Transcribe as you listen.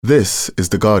This is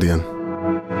The Guardian.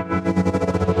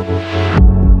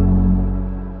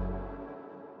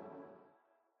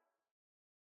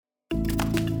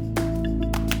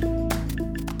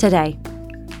 Today,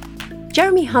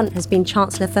 Jeremy Hunt has been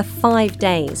Chancellor for 5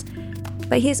 days,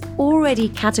 but he has already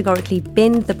categorically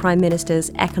binned the Prime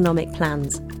Minister's economic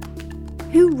plans.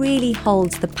 Who really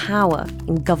holds the power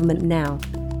in government now?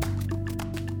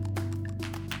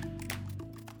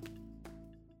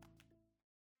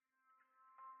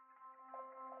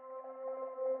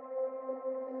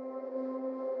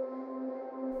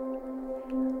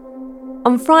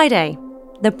 On Friday,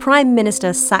 the Prime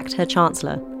Minister sacked her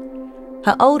Chancellor.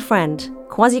 Her old friend,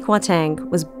 Kwasi Kwarteng,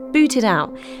 was booted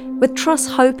out, with Truss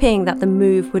hoping that the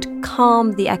move would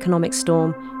calm the economic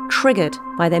storm triggered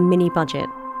by their mini-budget.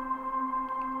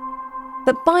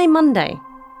 But by Monday,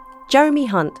 Jeremy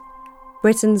Hunt,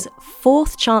 Britain's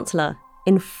 4th Chancellor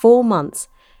in 4 months,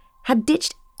 had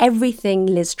ditched everything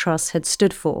Liz Truss had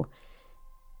stood for.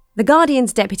 The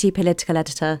Guardian's deputy political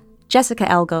editor,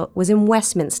 Jessica Elgar, was in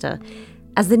Westminster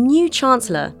as the new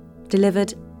Chancellor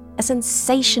delivered a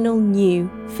sensational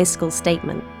new fiscal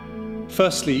statement.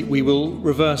 Firstly, we will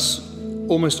reverse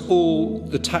almost all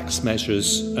the tax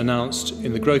measures announced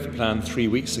in the growth plan 3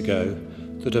 weeks ago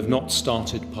that have not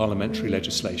started parliamentary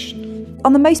legislation.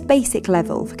 On the most basic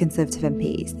level for Conservative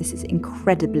MPs, this is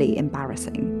incredibly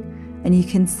embarrassing. And you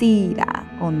can see that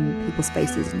on people's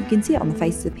faces, and you can see it on the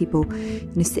faces of people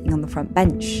sitting on the front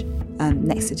bench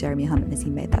next to Jeremy Hunt as he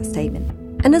made that statement.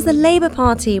 And as the Labour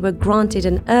Party were granted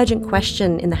an urgent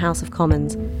question in the House of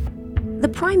Commons, the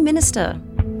Prime Minister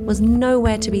was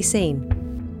nowhere to be seen.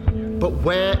 But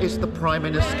where is the Prime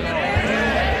Minister?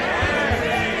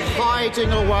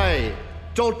 Hiding away,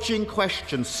 dodging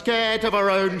questions, scared of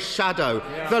her own shadow.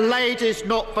 The lady's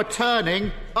not for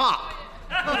turning up.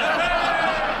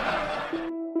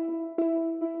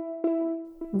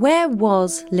 Where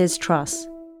was Liz Truss?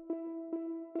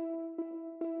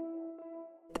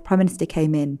 The Prime Minister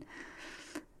came in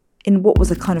what was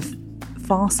a kind of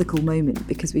farcical moment,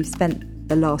 because we've spent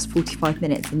the last 45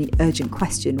 minutes in the urgent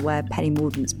question where Penny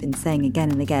Mordaunt's been saying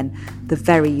again and again the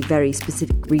very, very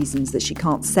specific reasons that she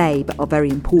can't say but are very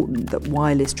important, that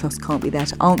why Liz Truss can't be there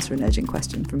to answer an urgent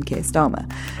question from Keir Starmer.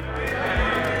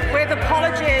 With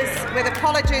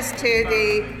apologies to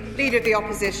the Leader of the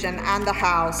Opposition and the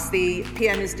House, the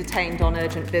PM is detained on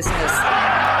urgent business.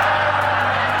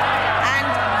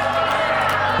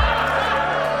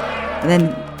 And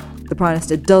then the Prime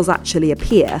Minister does actually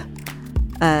appear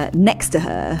next to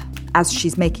her as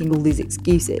she's making all these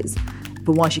excuses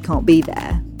for why she can't be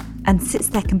there, and sits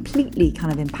there completely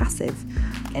kind of impassive.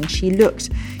 And she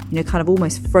looked, kind of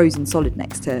almost frozen solid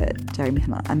next to Jeremy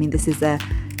Hunt. I mean, it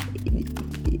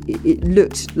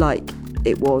looked like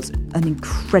it was an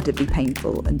incredibly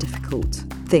painful and difficult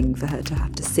thing for her to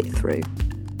have to sit through.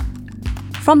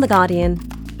 From The Guardian,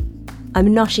 I'm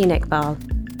Nosheen Iqbal.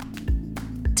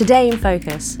 Today in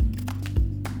Focus,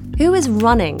 who is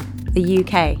running the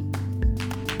UK?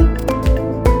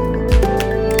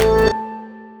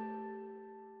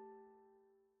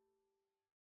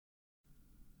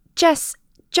 Jess,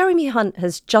 Jeremy Hunt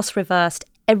has just reversed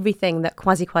everything that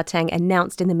Kwasi Kwarteng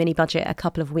announced in the mini-budget a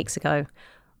couple of weeks ago.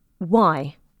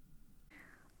 Why?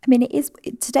 I mean,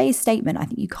 today's statement, I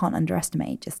think you can't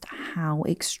underestimate just how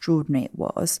extraordinary it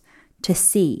was to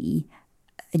see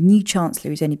a new Chancellor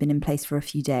who's only been in place for a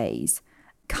few days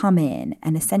come in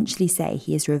and essentially say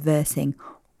he is reversing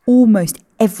almost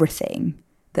everything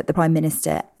that the Prime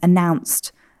Minister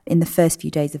announced in the first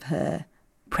few days of her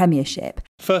premiership.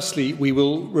 Firstly, we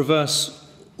will reverse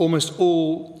almost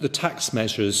all the tax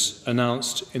measures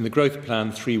announced in the growth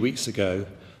plan 3 weeks ago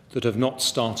that have not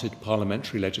started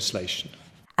parliamentary legislation.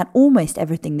 And almost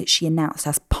everything that she announced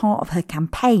as part of her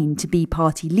campaign to be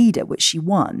party leader, which she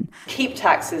won. Keep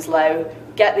taxes low,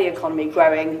 get the economy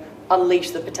growing,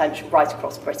 unleash the potential right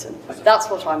across Britain.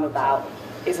 That's what I'm about,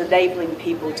 is enabling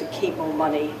people to keep more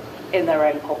money in their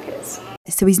own pockets.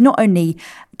 So he's not only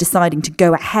deciding to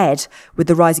go ahead with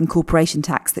the rising corporation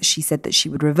tax that she said that she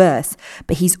would reverse,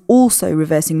 but he's also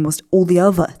reversing almost all the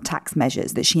other tax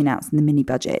measures that she announced in the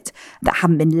mini-budget that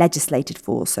haven't been legislated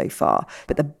for so far.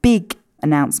 But the big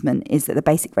announcement is that the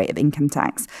basic rate of income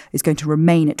tax is going to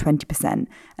remain at 20%,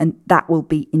 and that will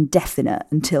be indefinite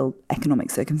until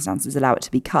economic circumstances allow it to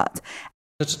be cut.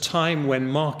 At a time when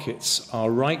markets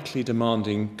are rightly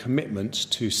demanding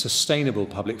commitment to sustainable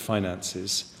public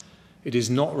finances, it is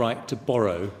not right to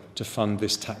borrow to fund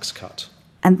this tax cut.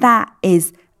 And that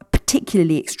is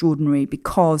particularly extraordinary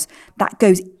because that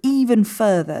goes even even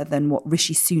further than what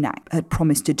Rishi Sunak had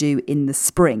promised to do in the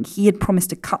spring. He had promised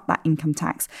to cut that income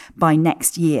tax by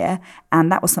next year,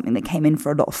 and that was something that came in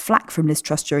for a lot of flack from Liz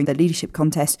Truss during the leadership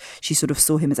contest. She sort of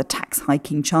saw him as a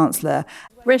tax-hiking chancellor.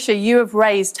 Rishi, you have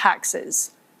raised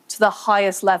taxes to the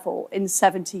highest level in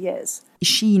 70 years.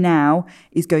 She now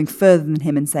is going further than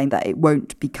him and saying that it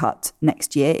won't be cut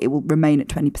next year. It will remain at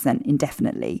 20%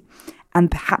 indefinitely. And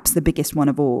perhaps the biggest one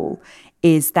of all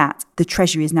is that the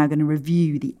Treasury is now going to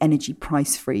review the energy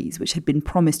price freeze, which had been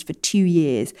promised for 2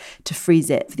 years to freeze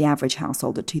it for the average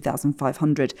household at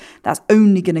 $2,500. That's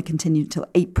only going to continue until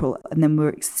April, and then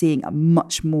we're seeing a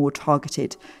much more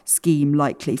targeted scheme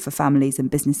likely for families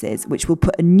and businesses, which will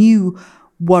put a new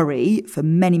worry for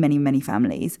many, many, many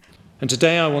families. And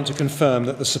today I want to confirm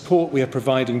that the support we are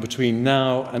providing between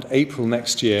now and April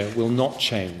next year will not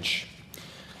change.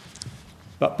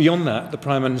 But beyond that, the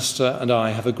Prime Minister and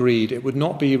I have agreed it would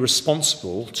not be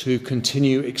responsible to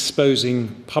continue exposing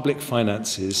public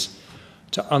finances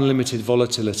to unlimited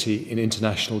volatility in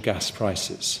international gas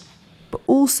prices. But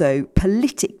also,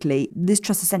 politically, Liz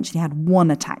Truss essentially had one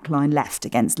attack line left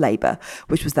against Labour,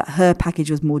 which was that her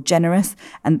package was more generous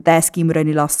and their scheme would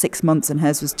only last 6 months and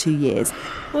hers was 2 years.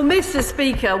 Well, Mr.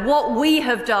 Speaker, what we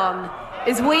have done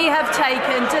is we have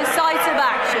taken decisive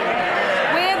action.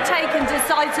 We have taken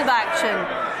decisive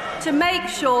action to make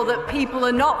sure that people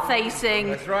are not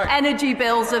facing energy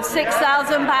bills of £6,000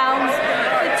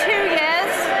 for 2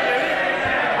 years.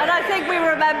 And I think we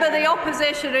remember the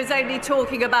opposition is only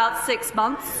talking about 6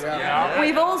 months.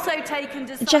 We've also taken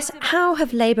decisive... Jess, how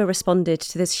have Labour responded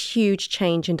to this huge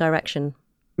change in direction?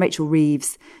 Rachel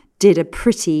Reeves did a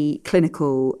pretty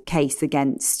clinical case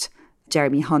against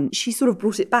Jeremy Hunt. She sort of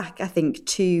brought it back, I think,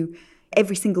 to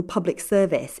every single public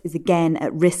service is again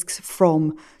at risks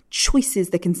from choices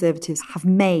the Conservatives have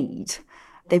made.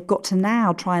 They've got to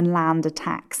now try and land a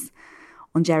tax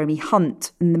on Jeremy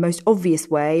Hunt in the most obvious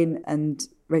way, and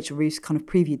Rachel Reeves kind of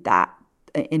previewed that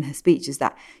in her speech, is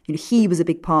that he was a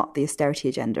big part of the austerity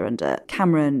agenda under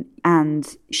Cameron,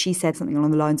 and she said something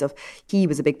along the lines of he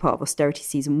was a big part of austerity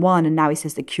season 1 and now he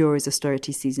says the cure is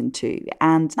austerity season 2.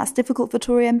 And that's difficult for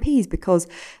Tory MPs because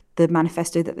the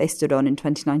manifesto that they stood on in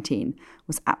 2019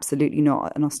 was absolutely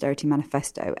not an austerity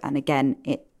manifesto, and again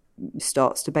it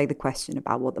starts to beg the question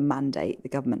about what the mandate the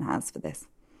government has for this.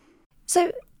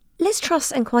 So Liz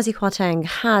Truss and Kwasi Kwarteng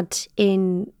had,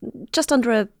 in just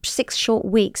under 6 short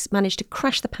weeks, managed to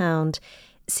crash the pound,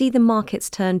 see the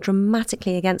markets turn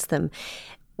dramatically against them.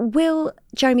 Will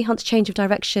Jeremy Hunt's change of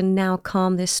direction now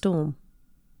calm this storm?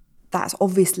 That's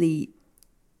obviously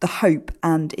the hope,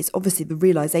 and it's obviously the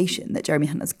realisation that Jeremy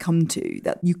Hunt has come to,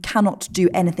 that you cannot do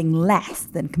anything less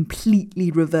than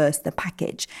completely reverse the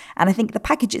package. And I think the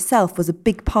package itself was a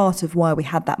big part of why we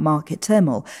had that market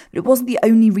turmoil. But it wasn't the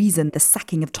only reason. The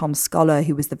sacking of Tom Scholar,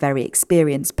 who was the very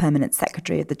experienced permanent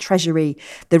secretary of the Treasury,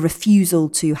 the refusal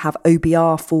to have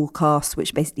OBR forecasts,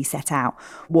 which basically set out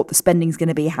what the spending's going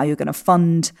to be, how you're going to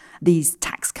fund these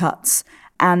tax cuts,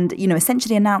 and,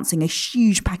 essentially announcing a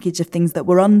huge package of things that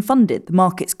were unfunded. The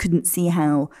markets couldn't see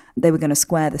how they were going to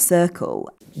square the circle.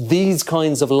 These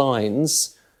kinds of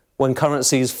lines, when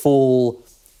currencies fall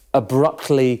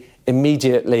abruptly,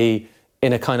 immediately,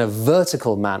 in a kind of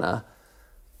vertical manner,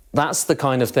 that's the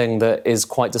kind of thing that is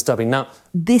quite disturbing. Now,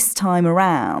 this time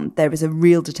around, there is a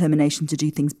real determination to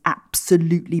do things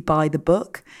absolutely by the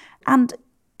book and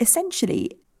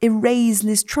essentially erase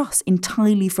Liz Truss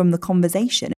entirely from the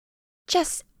conversation.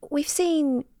 Jess, we've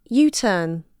seen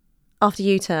U-turn after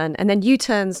U-turn and then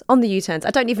U-turns on the U-turns.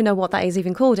 I don't even know what that is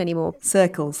even called anymore.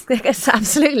 Circles. Yes,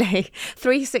 absolutely.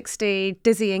 360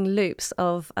 dizzying loops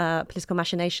of political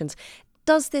machinations.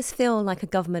 Does this feel like a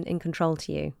government in control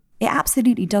to you? It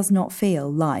absolutely does not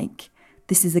feel like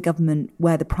this is a government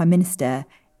where the Prime Minister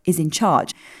is in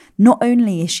charge. Not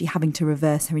only is she having to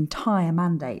reverse her entire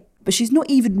mandate, but she's not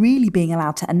even really being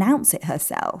allowed to announce it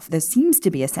herself. There seems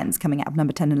to be a sense coming out of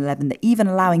number 10 and 11 that even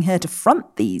allowing her to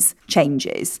front these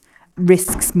changes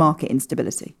risks market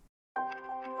instability.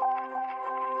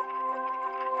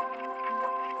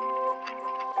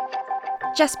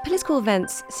 Jess, political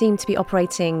events seem to be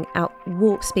operating at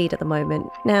warp speed at the moment.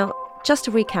 Now, just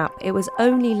to recap, it was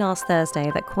only last Thursday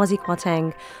that Kwasi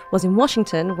Kwarteng was in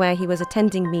Washington, where he was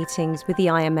attending meetings with the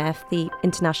IMF, the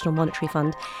International Monetary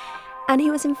Fund, and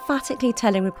he was emphatically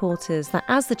telling reporters that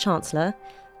as the Chancellor,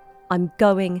 I'm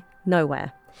going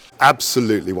nowhere.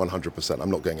 Absolutely 100%.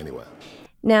 I'm not going anywhere.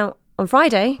 Now, on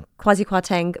Friday, Kwasi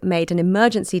Kwarteng made an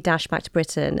emergency dash back to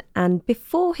Britain, and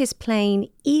before his plane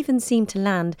even seemed to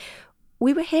land,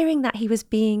 we were hearing that he was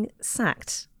being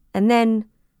sacked. And then,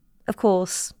 of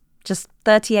course, just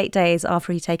 38 days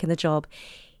after he'd taken the job,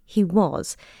 he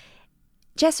was.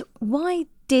 Jess, why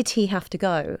did he have to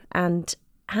go and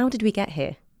how did we get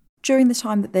here? During the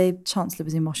time that the Chancellor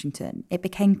was in Washington, it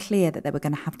became clear that there were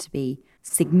going to have to be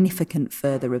significant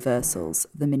further reversals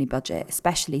of the mini-budget,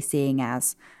 especially seeing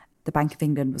as the Bank of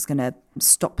England was going to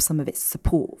stop some of its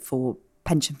support for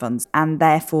pension funds. And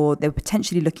therefore, they were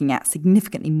potentially looking at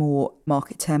significantly more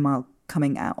market turmoil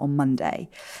coming out on Monday.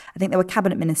 I think there were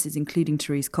cabinet ministers, including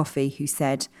Therese Coffey, who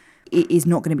said it is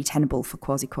not going to be tenable for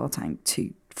Kwasi Kwarteng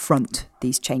to front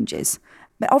these changes.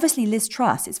 But obviously, Liz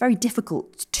Truss, it's very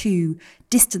difficult to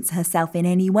distance herself in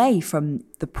any way from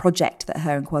the project that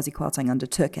her and Kwasi Kwarteng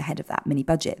undertook ahead of that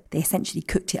mini-budget. They essentially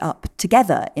cooked it up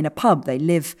together in a pub. They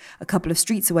live a couple of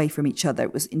streets away from each other.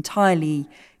 It was entirely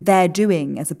their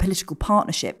doing as a political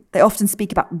partnership. They often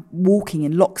speak about walking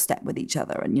in lockstep with each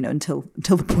other, and until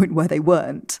the point where they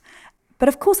weren't. But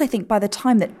of course, I think by the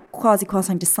time that Kwasi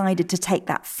Kwarteng decided to take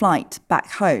that flight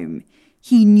back home,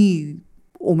 he knew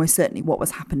almost certainly what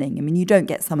was happening. I mean, you don't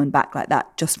get summoned back like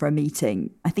that just for a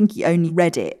meeting. I think he only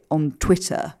read it on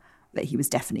Twitter that he was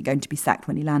definitely going to be sacked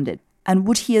when he landed. And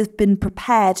would he have been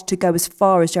prepared to go as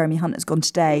far as Jeremy Hunt has gone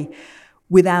today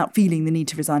without feeling the need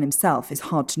to resign himself? It's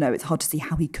hard to know. It's hard to see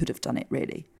how he could have done it,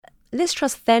 really. Liz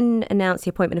Truss then announced the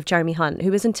appointment of Jeremy Hunt,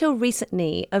 who was until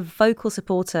recently a vocal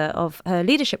supporter of her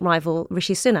leadership rival,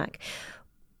 Rishi Sunak.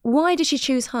 Why did she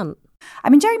choose Hunt?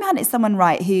 I mean, Jeremy Hunt is someone,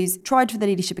 right, who's tried for the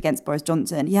leadership against Boris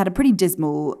Johnson. He had a pretty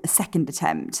dismal second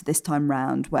attempt this time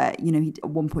round where, he at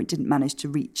one point didn't manage to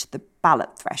reach the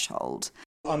ballot threshold.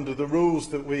 Under the rules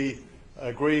that we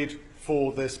agreed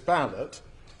for this ballot,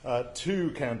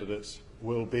 2 candidates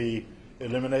will be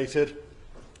eliminated,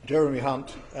 Jeremy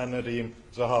Hunt and Nadhim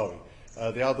Zahawi.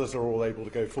 The others are all able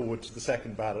to go forward to the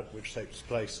second ballot, which takes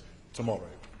place tomorrow.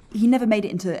 He never made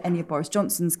it into any of Boris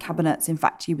Johnson's cabinets. In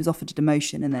fact, he was offered a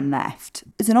demotion and then left.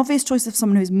 It's an obvious choice of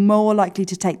someone who's more likely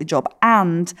to take the job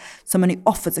and someone who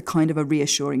offers a kind of a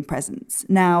reassuring presence.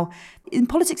 Now, in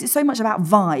politics, it's so much about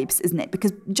vibes, isn't it?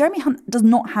 Because Jeremy Hunt does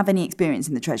not have any experience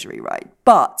in the Treasury, right?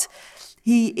 But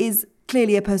he is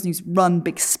clearly a person who's run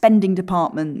big spending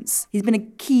departments. He's been a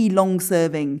key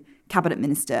long-serving cabinet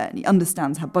minister, and he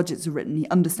understands how budgets are written, he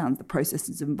understands the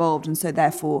processes involved, and so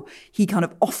therefore he kind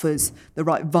of offers the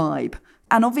right vibe.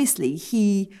 And obviously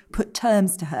he put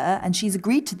terms to her and she's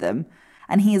agreed to them,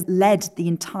 and he has led the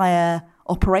entire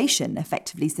operation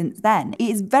effectively since then. It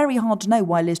is very hard to know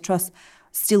why Liz Truss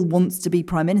still wants to be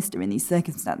Prime Minister in these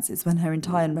circumstances when her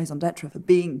entire raison d'etre for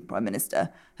being Prime Minister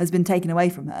has been taken away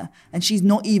from her, and she's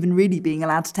not even really being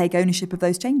allowed to take ownership of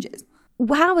those changes.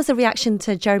 How has the reaction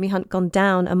to Jeremy Hunt gone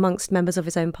down amongst members of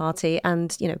his own party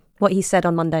and, what he said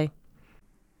on Monday?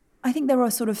 I think there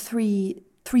are sort of three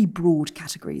broad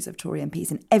categories of Tory MPs,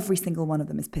 and every single one of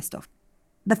them is pissed off.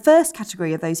 The first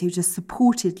category of those who just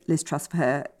supported Liz Truss for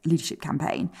her leadership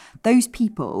campaign, those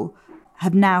people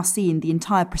have now seen the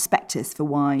entire prospectus for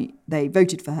why they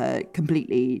voted for her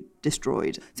completely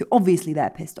destroyed. So obviously they're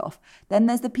pissed off. Then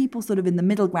there's the people sort of in the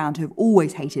middle ground who have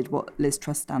always hated what Liz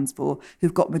Truss stands for,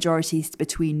 who've got majorities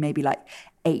between maybe like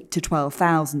 8 to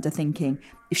 12,000 are thinking,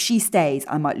 if she stays,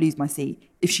 I might lose my seat.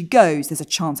 If she goes, there's a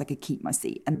chance I could keep my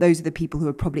seat. And those are the people who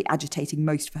are probably agitating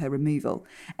most for her removal.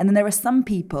 And then there are some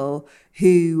people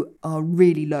who are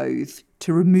really loath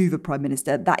to remove a Prime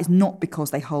Minister. That is not because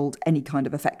they hold any kind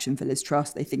of affection for Liz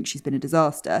Truss. They think she's been a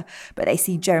disaster. But they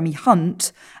see Jeremy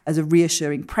Hunt as a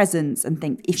reassuring presence and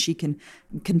think if she can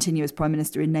continue as Prime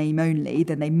Minister in name only,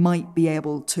 then they might be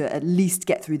able to at least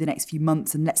get through the next few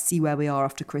months and let's see where we are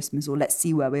after Christmas, or let's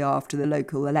see where we are after the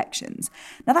local elections.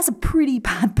 Now, that's a pretty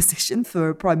bad position for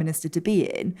a Prime Minister to be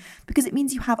in, because it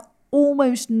means you have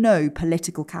almost no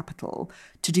political capital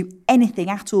to do anything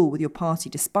at all with your party,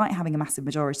 despite having a massive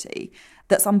majority,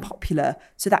 that's unpopular.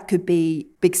 So that could be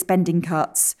big spending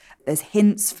cuts. There's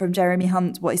hints from Jeremy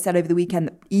Hunt, what he said over the weekend,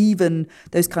 that even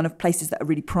those kind of places that are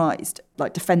really prized,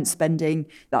 like defence spending,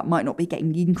 that might not be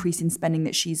getting the increase in spending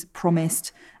that she's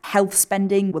promised. Health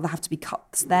spending, will there have to be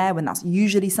cuts there when that's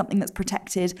usually something that's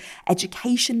protected?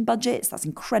 Education budgets, that's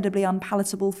incredibly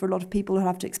unpalatable for a lot of people who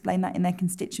have to explain that in their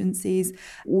constituencies.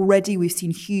 Already we've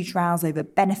seen huge rows over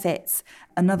benefits.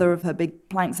 Another of her big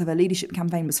planks of her leadership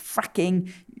campaign was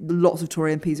fracking. Lots of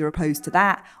Tory MPs are opposed to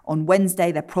that. On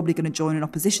Wednesday, they're probably going to join an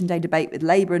opposition day debate with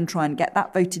Labour and try and get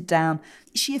that voted down.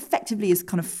 She effectively is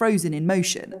kind of frozen in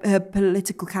motion. Her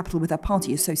political capital with her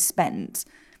party is so spent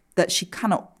that she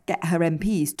cannot get her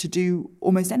MPs to do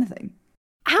almost anything.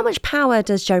 How much power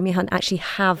does Jeremy Hunt actually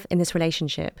have in this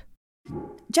relationship?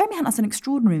 Jeremy Hunt has an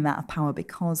extraordinary amount of power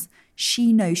because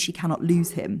she knows she cannot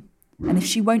lose him. And if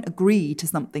she won't agree to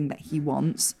something that he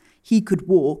wants, he could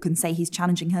walk and say he's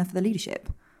challenging her for the leadership.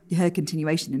 her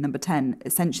continuation in number 10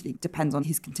 essentially depends on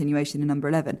his continuation in number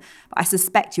 11. But I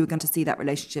suspect you're going to see that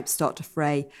relationship start to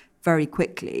fray very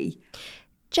quickly.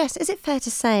 Jess, is it fair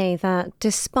to say that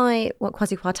despite what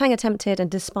Kwasi Kwarteng attempted and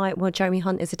despite what Jeremy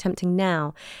Hunt is attempting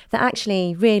now, that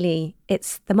actually, really,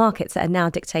 it's the markets that are now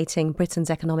dictating Britain's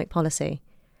economic policy?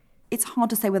 It's hard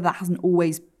to say whether that hasn't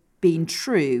always been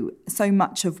true. So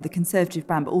much of the Conservative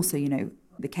brand, but also,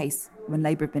 the case when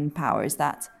Labour have been in power, is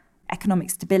that economic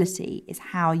stability is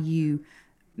how you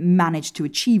manage to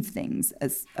achieve things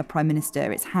as a Prime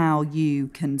Minister. It's how you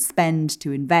can spend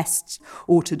to invest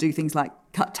or to do things like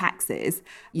cut taxes.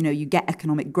 You get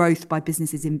economic growth by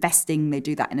businesses investing. They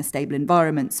do that in a stable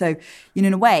environment. So,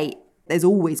 in a way, there's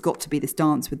always got to be this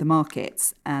dance with the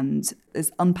markets. And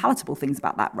there's unpalatable things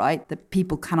about that, right? That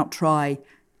people cannot try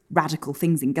radical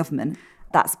things in government.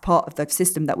 That's part of the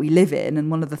system that we live in, and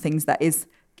one of the things that is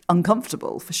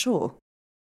uncomfortable, for sure.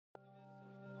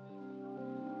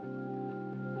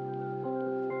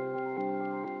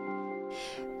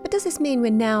 But does this mean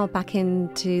we're now back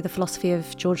into the philosophy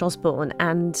of George Osborne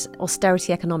and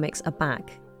austerity economics are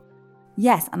back?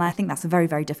 Yes, and I think that's a very,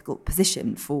 very difficult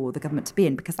position for the government to be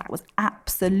in, because that was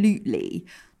absolutely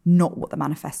not what the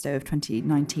manifesto of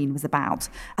 2019 was about.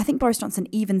 I think Boris Johnson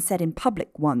even said in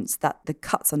public once that the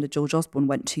cuts under George Osborne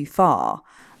went too far.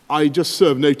 I just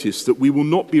serve notice that we will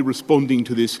not be responding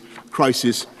to this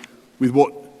crisis with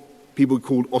what people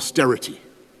called austerity.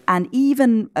 And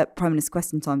even at Prime Minister's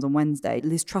Question Times on Wednesday,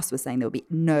 Liz Truss was saying there will be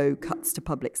no cuts to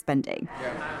public spending.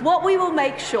 What we will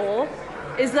make sure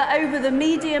is that over the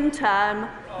medium term,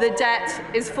 the debt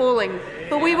is falling.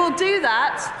 But we will do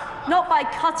that not by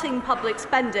cutting public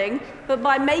spending, but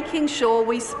by making sure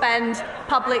we spend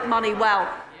public money well.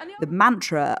 The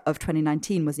mantra of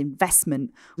 2019 was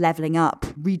investment, levelling up,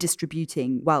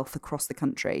 redistributing wealth across the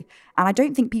country. And I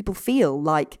don't think people feel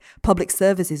like public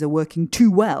services are working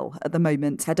too well at the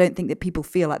moment. I don't think that people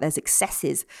feel like there's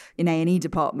excesses in A&E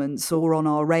departments or on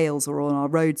our rails or on our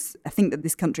roads. I think that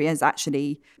this country is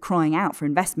actually crying out for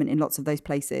investment in lots of those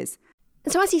places.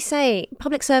 So as you say,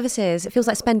 public services, it feels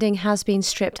like spending has been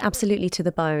stripped absolutely to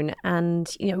the bone. And,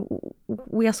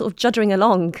 we are sort of juddering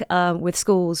along with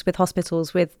schools, with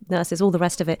hospitals, with nurses, all the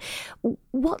rest of it.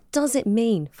 What does it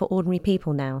mean for ordinary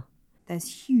people now?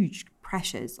 There's huge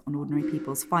pressures on ordinary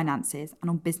people's finances and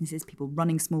on businesses, people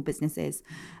running small businesses.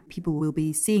 People will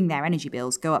be seeing their energy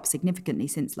bills go up significantly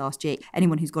since last year.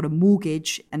 Anyone who's got a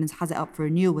mortgage and has it up for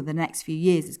renewal within the next few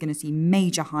years is going to see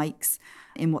major hikes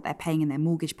in what they're paying in their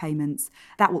mortgage payments.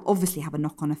 That will obviously have a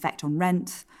knock-on effect on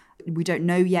rent. We don't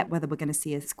know yet whether we're going to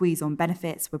see a squeeze on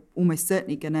benefits. We're almost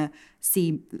certainly going to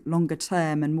see longer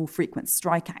term and more frequent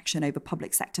strike action over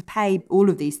public sector pay. All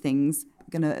of these things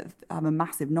are going to have a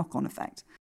massive knock-on effect.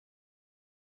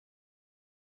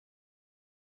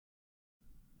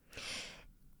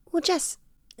 Well, Jess,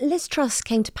 Liz Truss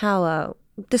came to power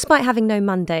despite having no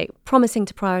mandate, promising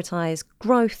to prioritise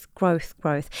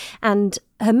growth. And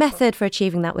her method for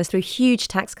achieving that was through huge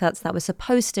tax cuts that were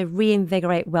supposed to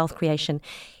reinvigorate wealth creation.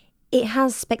 It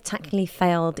has spectacularly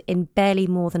failed in barely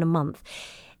more than a month.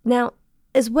 Now,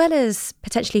 as well as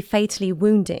potentially fatally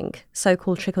wounding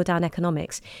so-called trickle-down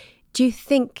economics, do you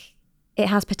think it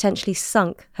has potentially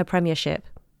sunk her premiership?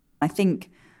 I think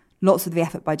lots of the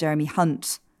effort by Jeremy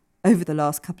Hunt over the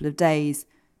last couple of days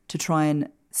to try and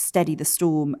steady the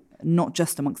storm, not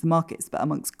just amongst the markets, but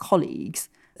amongst colleagues,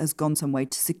 has gone some way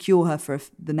to secure her for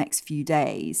the next few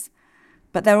days.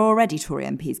 But there are already Tory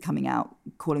MPs coming out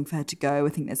calling for her to go. I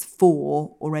think there's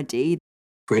 4 already.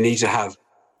 We need to have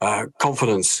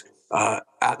confidence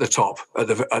at the top, at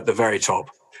the very top.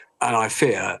 And I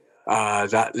fear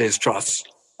that Liz Truss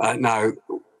now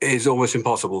is almost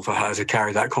impossible for her to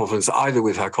carry that confidence either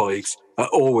with her colleagues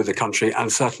or with the country,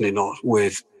 and certainly not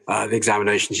with the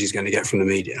examination she's going to get from the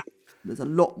media. There's a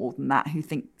lot more than that who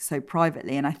think so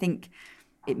privately. And I think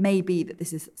it may be that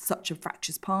this is such a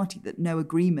fractious party that no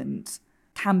agreement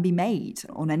can be made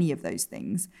on any of those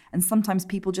things. And sometimes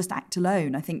people just act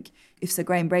alone. I think if Sir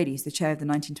Graham Brady, who's the chair of the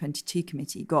 1922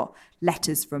 committee, got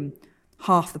letters from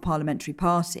half the parliamentary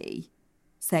party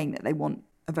saying that they want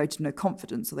a vote of no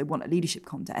confidence or they want a leadership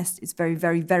contest, it's very,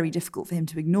 very, very difficult for him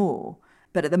to ignore.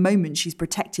 But at the moment, she's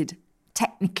protected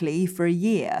technically for a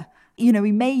year.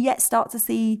 We may yet start to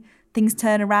see things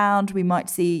turn around. We might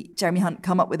see Jeremy Hunt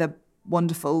come up with a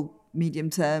wonderful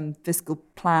medium-term fiscal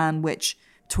plan, which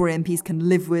Tory MPs can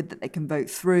live with, that they can vote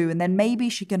through. And then maybe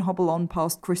she can hobble on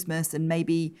past Christmas and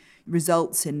maybe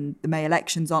results in the May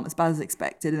elections aren't as bad as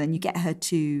expected. And then you get her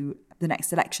to the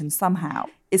next election somehow.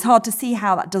 It's hard to see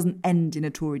how that doesn't end in a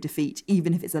Tory defeat,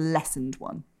 even if it's a lessened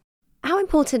one. How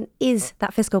important is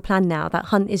that fiscal plan now that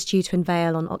Hunt is due to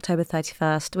unveil on October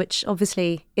 31st, which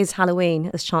obviously is Halloween,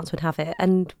 as chance would have it?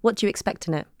 And what do you expect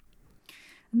in it?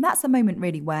 And that's a moment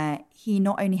really where he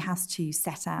not only has to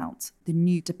set out the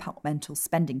new departmental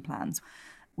spending plans,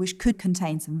 which could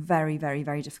contain some very, very,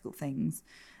 very difficult things,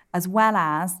 as well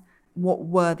as what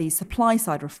were the supply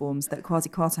side reforms that Kwasi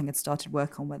Kwarteng had started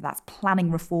work on, whether that's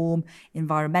planning reform,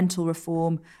 environmental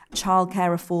reform, childcare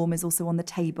reform is also on the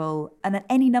table. And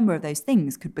any number of those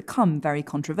things could become very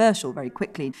controversial very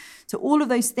quickly. So all of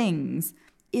those things,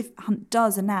 if Hunt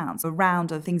does announce a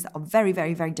round of things that are very,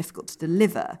 very, very difficult to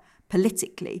deliver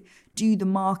politically, do the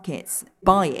markets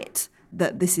buy it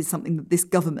that this is something that this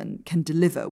government can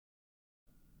deliver?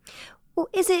 Well,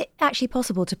 is it actually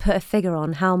possible to put a figure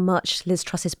on how much Liz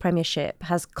Truss's premiership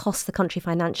has cost the country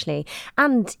financially?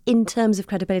 And in terms of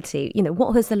credibility,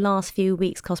 what has the last few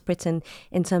weeks cost Britain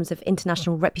in terms of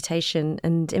international reputation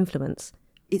and influence?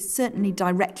 It's certainly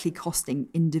directly costing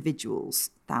individuals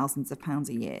thousands of pounds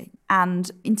a year.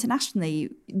 And internationally,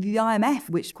 the IMF,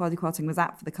 which Kwasi Kwarteng was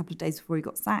at for the couple of days before he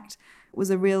got sacked, was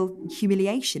a real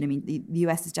humiliation. I mean, the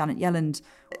US's Janet Yellen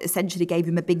essentially gave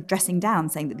him a big dressing down,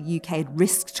 saying that the UK had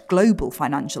risked global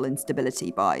financial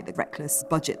instability by the reckless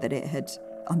budget that it had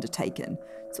undertaken.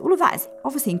 So all of that is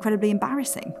obviously incredibly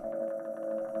embarrassing.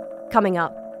 Coming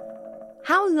up,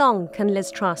 how long can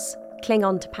Liz Truss cling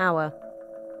on to power?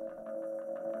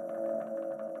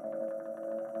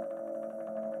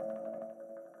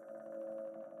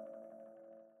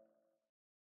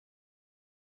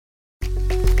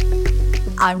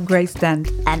 I'm Grace Dent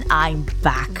and I'm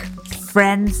back.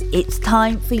 Friends, it's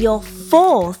time for your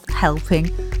fourth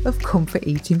helping of comfort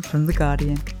eating from The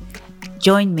Guardian.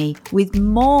 Join me with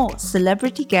more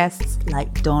celebrity guests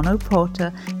like Dawn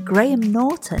Porter, Graham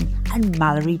Norton and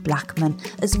Mallory Blackman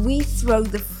as we throw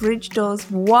the fridge doors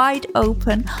wide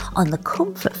open on the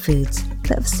comfort foods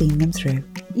that have seen them through.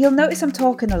 You'll notice I'm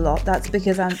talking a lot. That's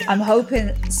because I'm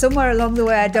hoping somewhere along the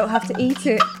way I don't have to eat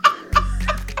it.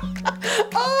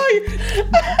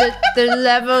 The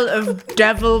level of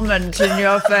devilment in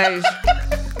your face.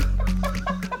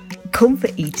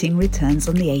 Comfort Eating returns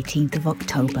on the 18th of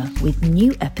October with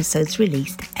new episodes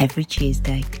released every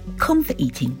Tuesday. Comfort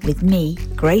Eating with me,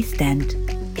 Grace Dent,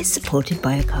 is supported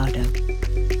by Ocado.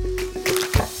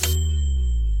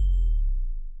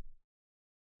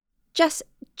 Jess,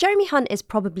 Jeremy Hunt is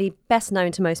probably best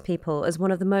known to most people as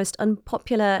one of the most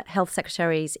unpopular health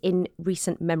secretaries in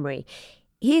recent memory.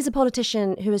 He is a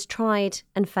politician who has tried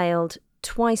and failed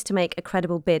twice to make a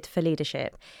credible bid for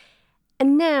leadership.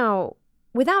 And now,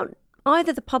 without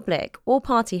either the public or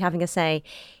party having a say,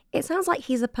 it sounds like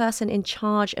he's the person in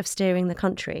charge of steering the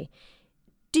country.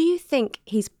 Do you think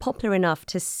he's popular enough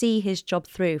to see his job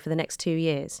through for the next 2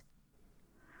 years?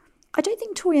 I don't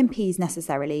think Tory MPs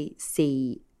necessarily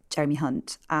see Jeremy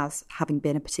Hunt as having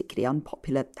been a particularly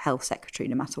unpopular health secretary,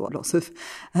 no matter what lots of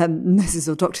nurses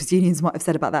or doctors' unions might have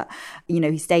said about that.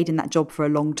 He stayed in that job for a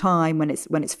long time when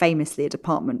it's famously a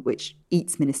department which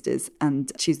eats ministers and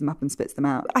chews them up and spits them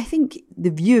out. I think the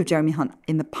view of Jeremy Hunt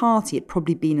in the party had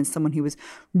probably been as someone who was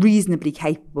reasonably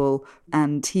capable,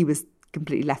 and he was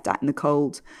completely left out in the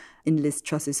cold in Liz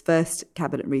Truss's first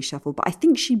cabinet reshuffle. But I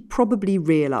think she probably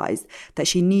realised that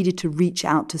she needed to reach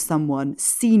out to someone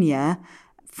senior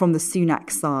from the Sunak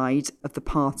side of the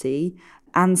party,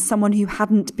 and someone who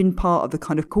hadn't been part of the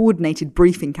kind of coordinated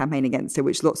briefing campaign against her,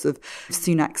 which lots of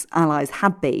Sunak's allies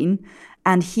had been,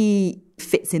 and he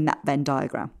fits in that Venn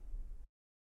diagram.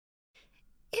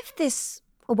 If this,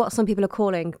 or what some people are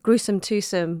calling gruesome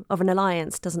twosome of an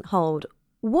alliance, doesn't hold,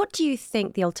 what do you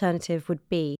think the alternative would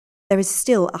be? There is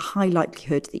still a high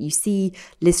likelihood that you see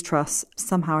Liz Truss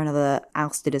somehow or another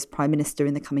ousted as Prime Minister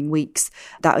in the coming weeks.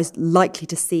 That is likely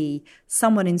to see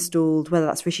someone installed, whether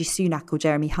that's Rishi Sunak or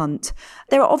Jeremy Hunt.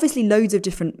 There are obviously loads of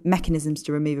different mechanisms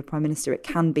to remove a Prime Minister. It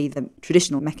can be the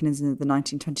traditional mechanism of the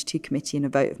 1922 committee and a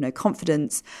vote of no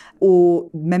confidence, or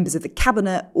members of the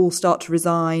cabinet all start to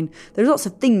resign. There are lots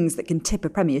of things that can tip a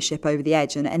premiership over the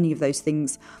edge, and any of those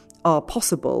things are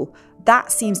possible.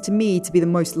 That seems to me to be the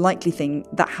most likely thing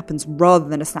that happens rather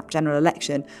than a snap general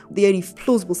election. The only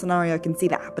plausible scenario I can see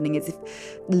that happening is if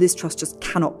Liz Truss just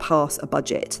cannot pass a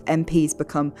budget. MPs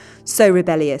become so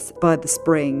rebellious by the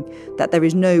spring that there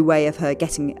is no way of her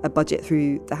getting a budget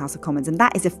through the House of Commons. And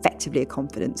that is effectively a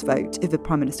confidence vote if the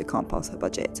Prime Minister can't pass her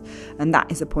budget. And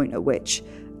that is a point at which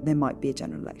there might be a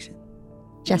general election.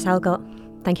 Jess Elgott,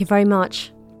 thank you very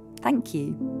much. Thank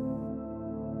you.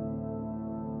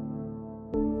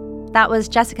 That was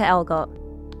Jessica Elgott.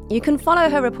 You can follow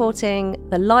her reporting,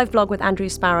 the live blog with Andrew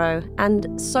Sparrow, and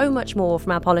so much more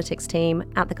from our politics team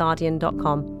at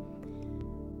theguardian.com.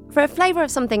 For a flavour of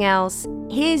something else,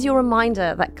 here's your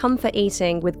reminder that Comfort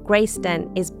Eating with Grace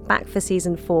Dent is back for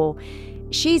season 4.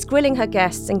 She's grilling her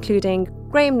guests, including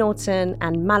Graham Norton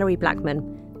and Mallory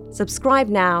Blackman. Subscribe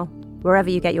now, wherever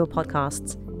you get your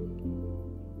podcasts.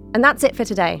 And that's it for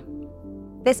today.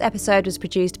 This episode was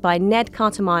produced by Ned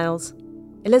Carter-Miles,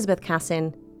 Elizabeth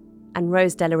Cassin, and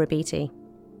Rose Della Rabiti.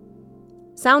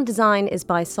 Sound design is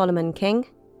by Solomon King.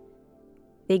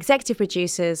 The executive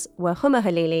producers were Huma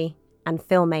Halili and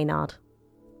Phil Maynard.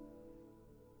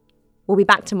 We'll be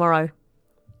back tomorrow.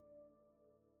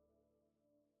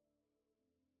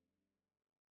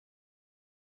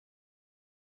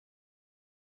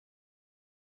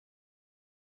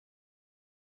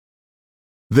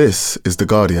 This is The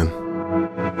Guardian.